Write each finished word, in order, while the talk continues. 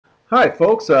Hi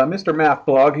folks,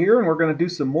 Mrmathblog here, and we're going to do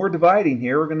some more dividing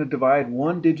here. We're going to divide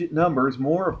one-digit numbers,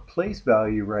 more of place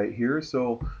value right here.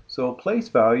 So place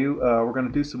value, we're going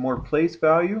to do some more place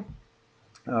value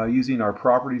using our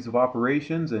properties of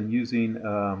operations and using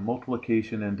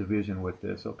multiplication and division with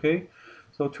this, okay?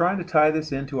 So trying to tie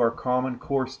this into our Common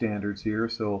Core standards here.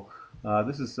 So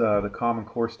this is the Common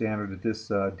Core standard that this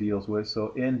deals with.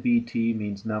 So NBT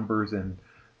means numbers and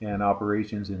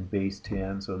operations in base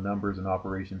 10, so numbers and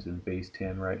operations in base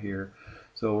 10 right here.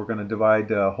 So we're going to divide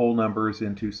whole numbers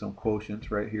into some quotients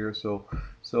right here. So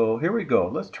here we go.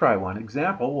 Let's try one.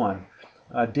 Example 1.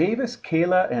 Davis,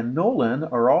 Kayla, and Nolan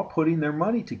are all putting their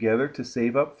money together to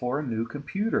save up for a new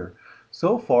computer.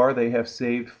 So far, they have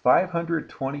saved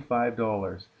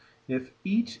 $525. If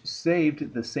each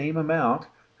saved the same amount,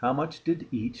 how much did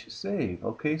each save?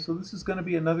 Okay, so this is going to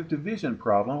be another division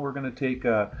problem. We're going to take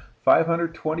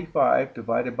 525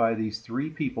 divided by these three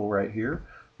people right here.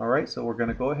 All right, so we're going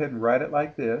to go ahead and write it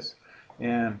like this.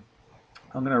 And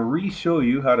I'm going to re-show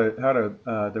you how to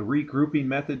the regrouping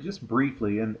method just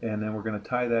briefly, and then we're going to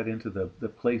tie that into the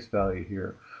place value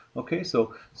here. Okay,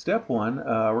 so step one,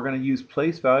 we're going to use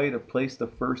place value to place the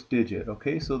first digit.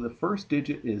 Okay, so the first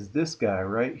digit is this guy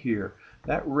right here.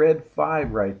 That red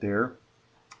 5 right there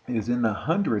is in the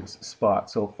hundreds spot.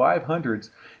 So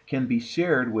 500s can be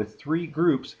shared with three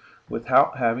groups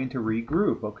without having to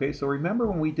regroup. Okay, so remember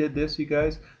when we did this, you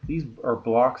guys? These are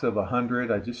blocks of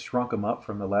 100. I just shrunk them up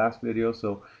from the last video.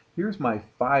 So here's my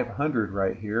 500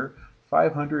 right here.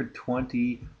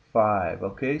 525.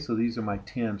 Okay, so these are my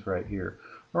tens right here.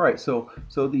 All right, so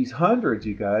these hundreds,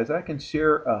 you guys, I can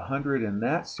share 100 in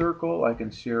that circle. I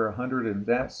can share 100 in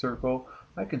that circle.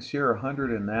 I can share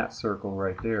 100 in that circle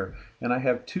right there. And I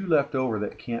have two left over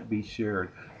that can't be shared.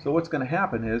 So what's going to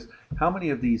happen is, how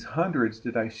many of these hundreds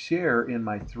did I share in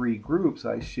my three groups?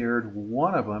 I shared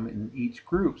one of them in each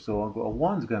group. So a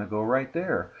one's going to go right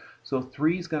there. So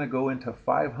 3 is going to go into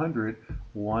 500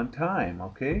 one time.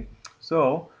 Okay,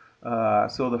 so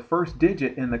the first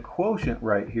digit in the quotient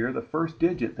right here, the first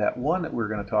digit, that one that we're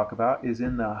going to talk about, is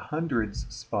in the hundreds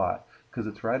spot because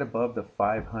it's right above the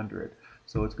 500.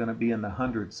 So it's going to be in the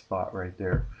hundreds spot right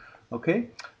there. Okay,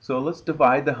 so let's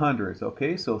divide the hundreds.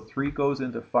 Okay, so 3 goes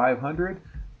into 500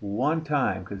 one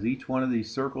time because each one of these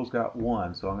circles got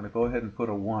 1. So I'm going to go ahead and put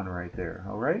a 1 right there.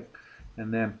 All right,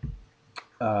 and then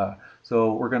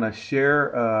so we're going to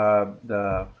share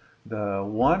the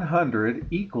 100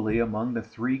 equally among the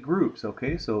three groups.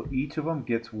 Okay, so each of them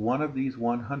gets one of these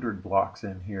 100 blocks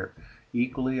in here,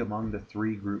 equally among the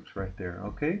three groups right there.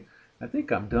 Okay, I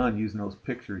think I'm done using those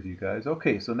pictures, you guys.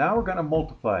 Okay, so now we're going to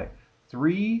multiply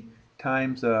 3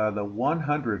 times the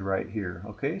 100 right here.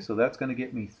 Okay, so that's going to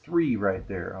get me 3 right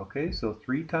there. Okay, so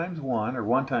 3 times 1, or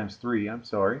 1 times 3, I'm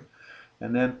sorry.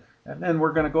 And then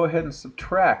we're going to go ahead and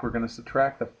subtract. We're going to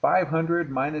subtract the 500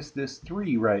 minus this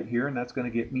 3 right here, and that's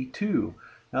going to get me 2.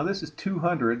 Now this is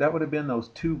 200. That would have been those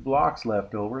 2 blocks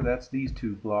left over. That's these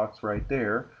 2 blocks right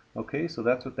there. Okay, so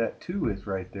that's what that 2 is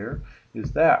right there,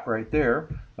 is that right there.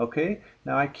 Okay,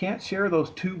 now I can't share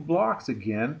those 2 blocks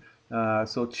again,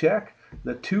 so check.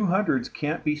 The 200s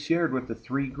can't be shared with the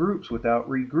three groups without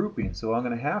regrouping, so I'm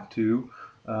going to have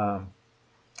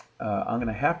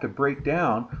to break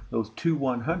down those two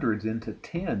 100s into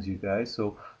tens, you guys.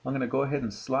 So I'm going to go ahead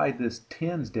and slide this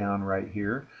tens down right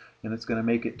here, and it's going to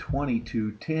make it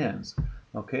 22 tens.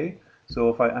 Okay, so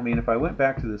if I went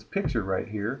back to this picture right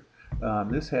here,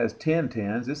 this has 10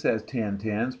 tens, this has 10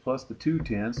 tens, plus the 2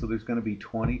 tens, so there's going to be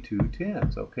 22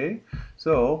 tens. Okay,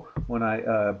 so when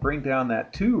I bring down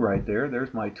that 2 right there,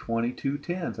 there's my 22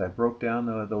 tens. I broke down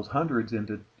those hundreds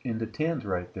into tens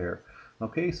right there.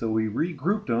 Okay, so we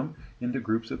regrouped them into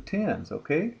groups of tens.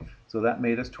 Okay, so that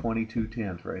made us 22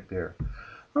 tens right there.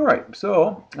 All right,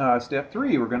 so step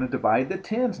 3, we're going to divide the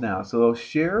tens now. So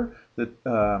share the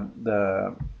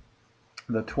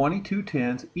 22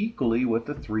 tens equally with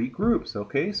the three groups.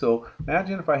 Okay, so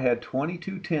imagine if I had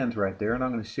 22 tens right there, and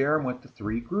I'm going to share them with the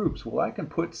three groups. Well, I can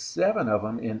put 7 of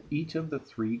them in each of the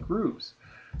three groups,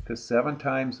 because 7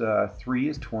 times 3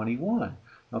 is 21.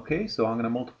 Okay, so I'm going to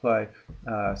multiply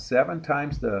 7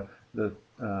 times the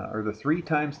 3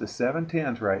 times the 7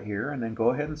 tens right here, and then go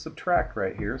ahead and subtract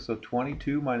right here. So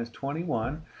 22 minus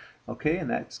 21. Okay, and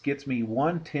that gets me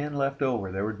 110 left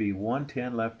over. There would be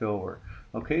 110 left over.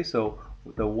 Okay, so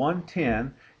the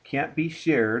 110 can't be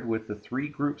shared with the three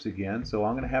groups again, so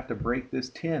I'm going to have to break this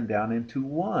 10 down into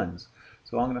ones.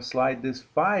 So I'm going to slide this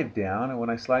 5 down, and when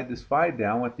I slide this 5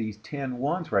 down with these 10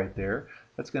 ones right there,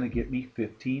 that's going to get me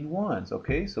 15 ones.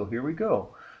 Okay, so here we go.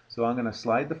 So I'm going to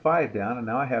slide the 5 down, and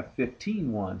now I have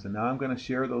 15 ones, and now I'm going to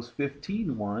share those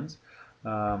 15 ones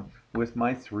with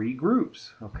my three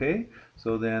groups. Okay,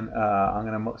 so then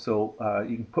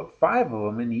you can put 5 of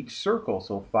them in each circle.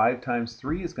 So 5 times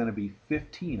 3 is going to be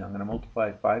 15. I'm going to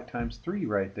multiply 5 times 3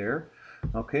 right there.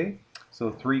 Okay,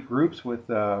 so 3 groups with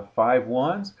 5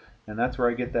 ones, and that's where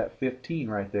I get that 15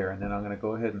 right there. And then I'm going to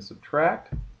go ahead and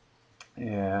subtract.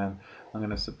 And I'm going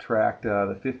to subtract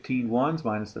the 15 ones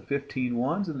minus the 15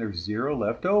 ones, and there's 0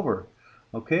 left over.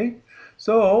 Okay,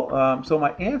 so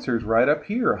my answer is right up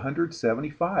here,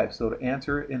 175. So to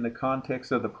answer it in the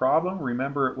context of the problem,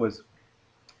 remember it was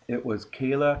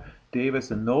Kayla,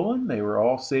 Davis, and Nolan. They were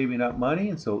all saving up money,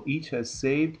 and so each has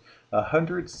saved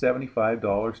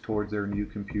 $175 towards their new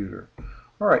computer.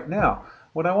 All right, now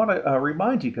what I want to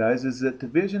remind you guys is that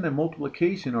division and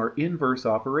multiplication are inverse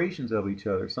operations of each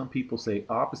other. Some people say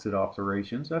opposite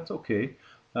operations. That's okay.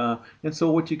 And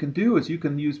so what you can do is you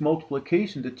can use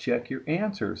multiplication to check your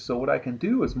answers. So what I can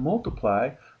do is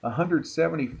multiply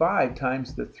 175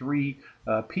 times the 3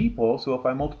 people. So if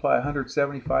I multiply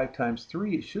 175 times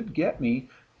 3, it should get me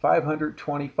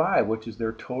 525, which is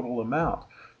their total amount.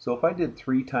 So if I did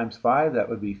 3 times 5, that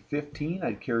would be 15.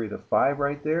 I'd carry the 5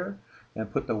 right there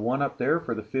and put the 1 up there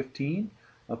for the 15.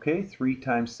 Okay, 3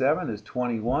 times 7 is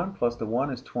 21, plus the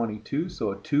 1 is 22,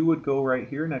 so a 2 would go right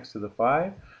here next to the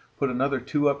 5. Put another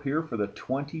 2 up here for the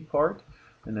 20 part,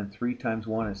 and then 3 times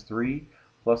 1 is 3,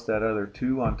 plus that other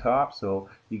 2 on top, so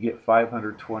you get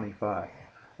 525.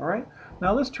 All right,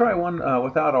 now let's try one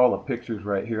without all the pictures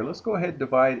right here. Let's go ahead and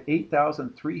divide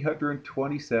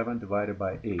 8,327 divided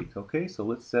by 8. Okay, so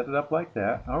let's set it up like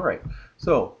that. All right,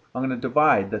 so I'm going to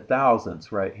divide the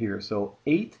thousands right here. So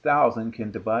 8,000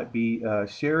 can be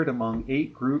shared among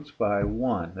 8 groups by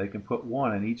 1. They can put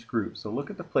 1 in each group. So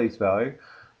look at the place value.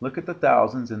 Look at the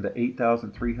thousands into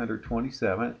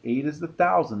 8,327. 8 is the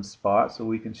thousands spot, so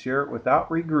we can share it without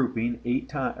regrouping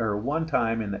 1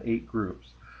 time in the 8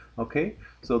 groups. Okay,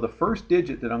 so the first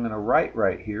digit that I'm going to write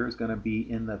right here is going to be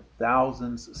in the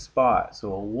thousands spot.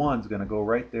 So a 1 is going to go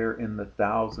right there in the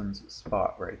thousands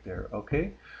spot right there.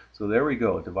 Okay, so there we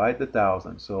go. Divide the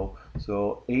thousand. So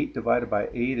 8 divided by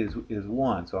 8 is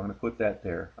 1. So I'm going to put that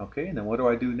there. Okay, and then what do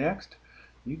I do next?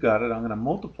 You got it. I'm going to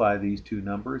multiply these two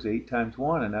numbers, 8 times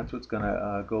 1, and that's what's going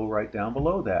to go right down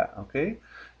below that. Okay,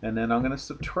 and then I'm going to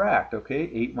subtract. Okay,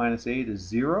 8 minus 8 is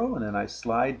 0, and then I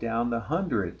slide down the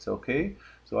hundreds. Okay,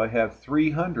 so I have 3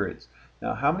 hundreds.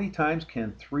 Now, how many times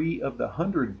can 3 of the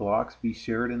 100 blocks be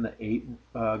shared in the 8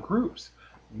 groups?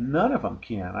 None of them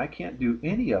can. I can't do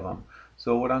any of them.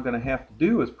 So what I'm going to have to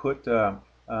do is put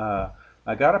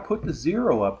I got to put the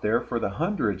 0 up there for the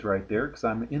hundreds right there because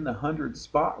I'm in the hundreds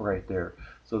spot right there.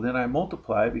 So then I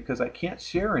multiply because I can't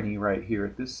share any right here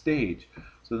at this stage.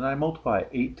 So then I multiply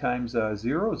 8 times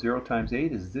 0. 0 times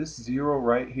 8 is this 0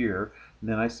 right here. And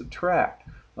then I subtract.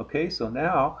 Okay, so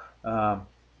now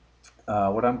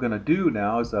what I'm going to do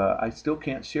now is I still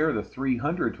can't share the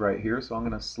 300s right here, so I'm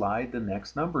going to slide the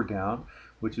next number down,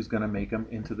 which is going to make them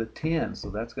into the tens. So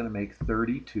that's going to make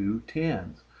 32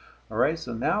 tens. All right,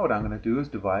 so now what I'm going to do is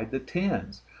divide the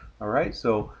tens. All right,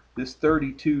 so this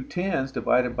 32 tens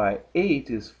divided by 8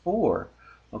 is 4.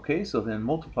 Okay, so then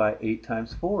multiply 8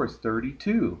 times 4 is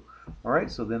 32. All right,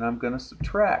 so then I'm going to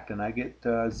subtract, and I get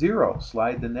 0.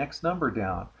 Slide the next number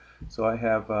down. So I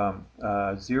have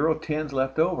 0 tens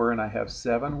left over, and I have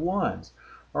 7 ones.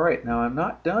 All right, now I'm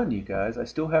not done, you guys. I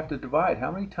still have to divide. How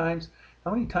many times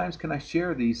can I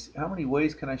share these? How many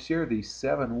ways can I share these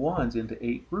 7 ones into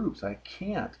 8 groups? I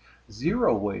can't.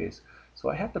 0 ways. So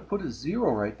I have to put a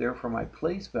 0 right there for my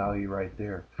place value right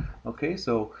there. Okay,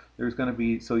 so there's going to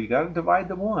be, so you got to divide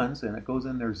the ones, and it goes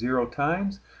in there 0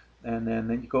 times, and then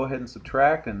you go ahead and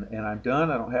subtract, and I'm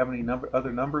done. I don't have any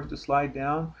other numbers to slide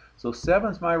down. So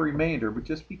 7's my remainder, but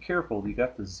just be careful. You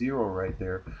got the 0 right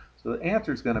there. So the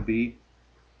answer is going to be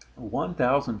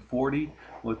 1,040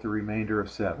 with the remainder of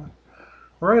 7.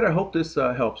 All right, I hope this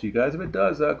helps you guys. If it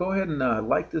does, go ahead and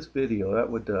like this video.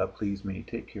 That would please me.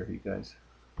 Take care, you guys.